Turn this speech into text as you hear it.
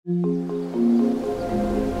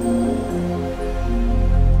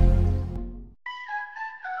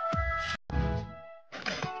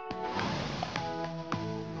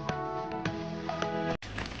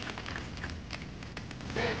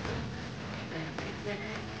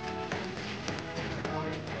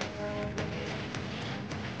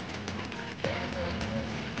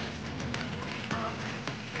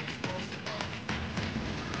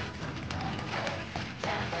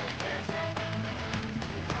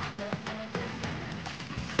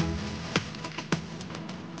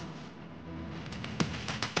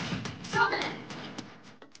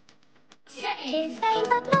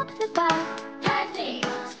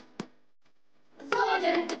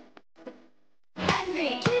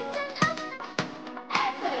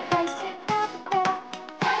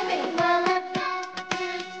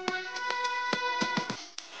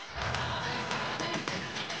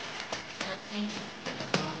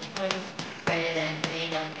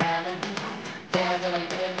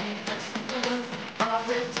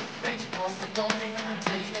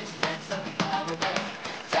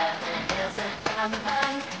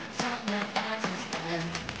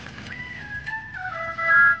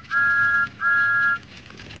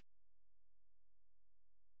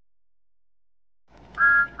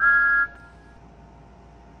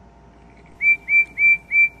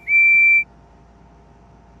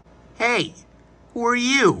Hey, who are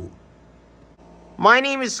you? My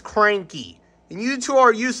name is Cranky, and you two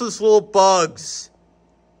are useless little bugs.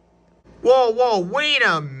 Whoa, wait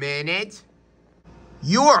a minute.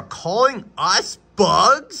 You are calling us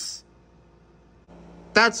bugs?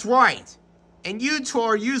 That's right, and you two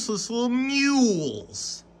are useless little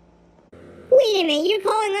mules. Wait a minute, you're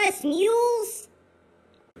calling us mules?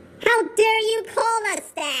 How dare you call us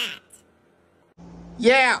that?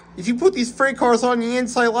 Yeah, if you put these freight cars on the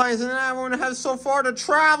inside lines, then I won't have so far to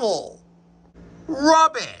travel.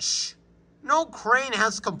 Rubbish! No crane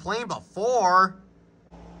has complained before.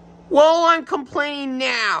 Well, I'm complaining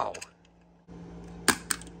now.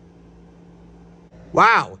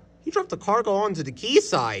 Wow, he dropped the cargo onto the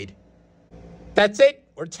quayside. That's it,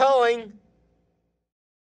 we're towing.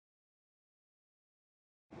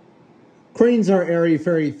 Cranes are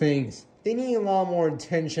airy-fairy things. They need a lot more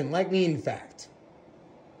attention, like me in fact.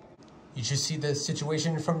 You should see the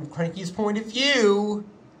situation from Cranky's point of view.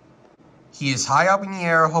 He is high up in the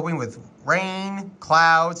air, hoping with rain,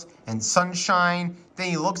 clouds, and sunshine. Then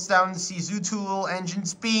he looks down and sees you two little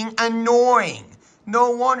engines being annoying.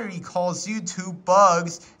 No wonder he calls you two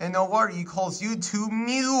bugs, and no wonder he calls you two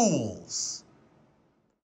mules.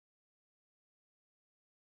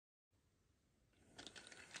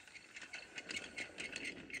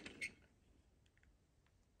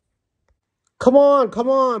 Come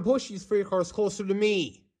on, push these freight cars closer to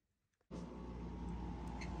me.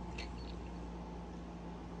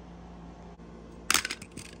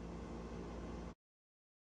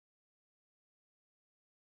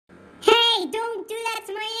 Hey, don't do that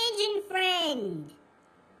to my engine friend!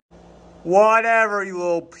 Whatever, you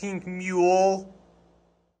little pink mule.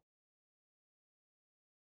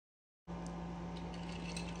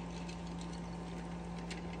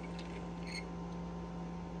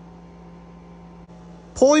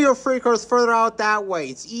 Pull your freight cars further out that way.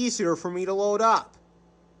 It's easier for me to load up.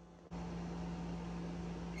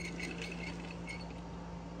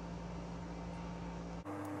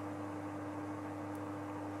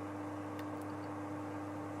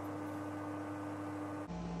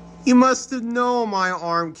 You must have known my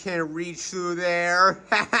arm can't reach through there.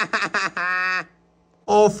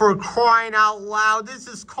 Oh, for crying out loud, this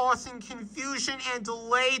is causing confusion and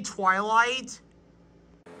delay, Twilight.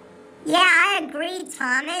 Yeah, I agree,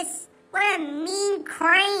 Thomas. What a mean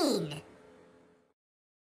crane!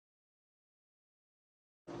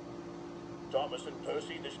 Thomas and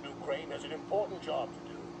Percy, this new crane has an important job to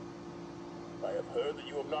do. I have heard that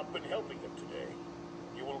you have not been helping them today.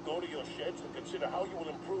 You will go to your sheds and consider how you will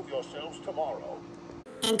improve yourselves tomorrow.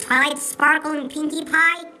 And Twilight, Sparkle, and Pinkie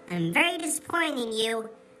Pie, I'm very disappointed in you.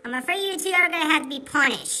 I'm afraid you two are going to have to be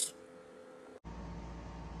punished.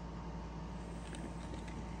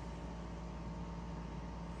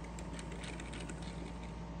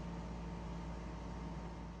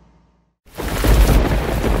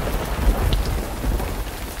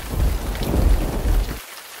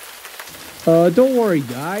 Don't worry,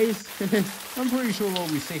 guys. I'm pretty sure we'll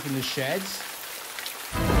be safe in the sheds.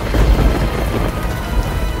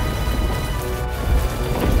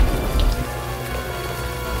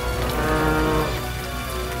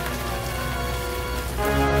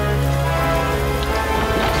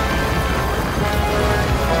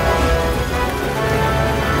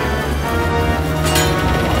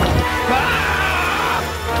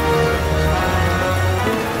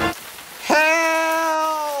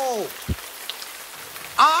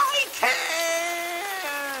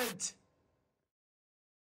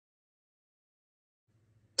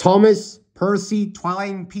 Thomas, Percy, Twilight,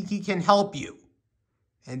 and Pinkie can help you.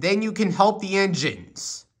 And then you can help the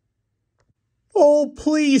engines. Oh,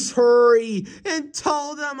 please hurry and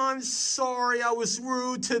tell them I'm sorry I was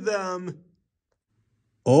rude to them.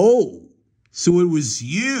 Oh, so it was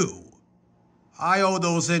you. I owe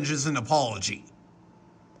those engines an apology.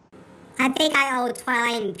 I think I owe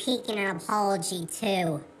Twilight and Pinkie an apology,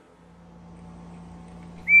 too.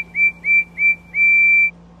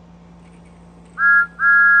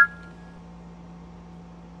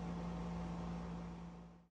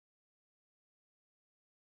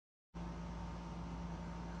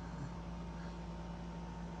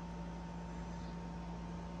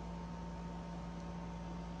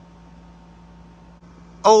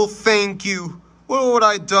 Oh, thank you. What would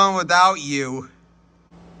I have done without you?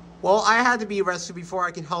 Well, I had to be rescued before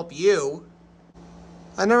I can help you.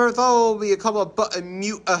 I never thought it would be a couple of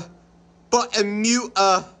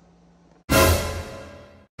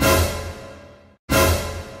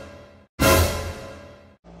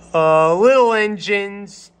little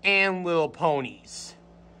engines and little ponies.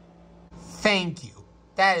 Thank you.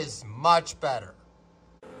 That is much better.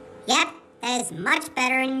 Yep, that is much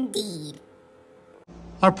better indeed.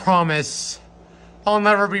 I promise. I'll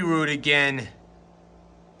never be rude again.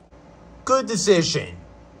 Good decision.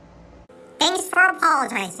 Thanks for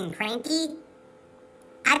apologizing, Cranky.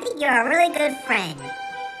 I think you're a really good friend.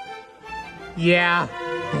 Yeah.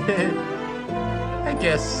 I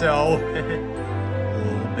guess so. A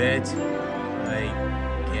little bit. I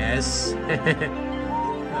guess.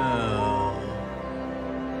 Oh.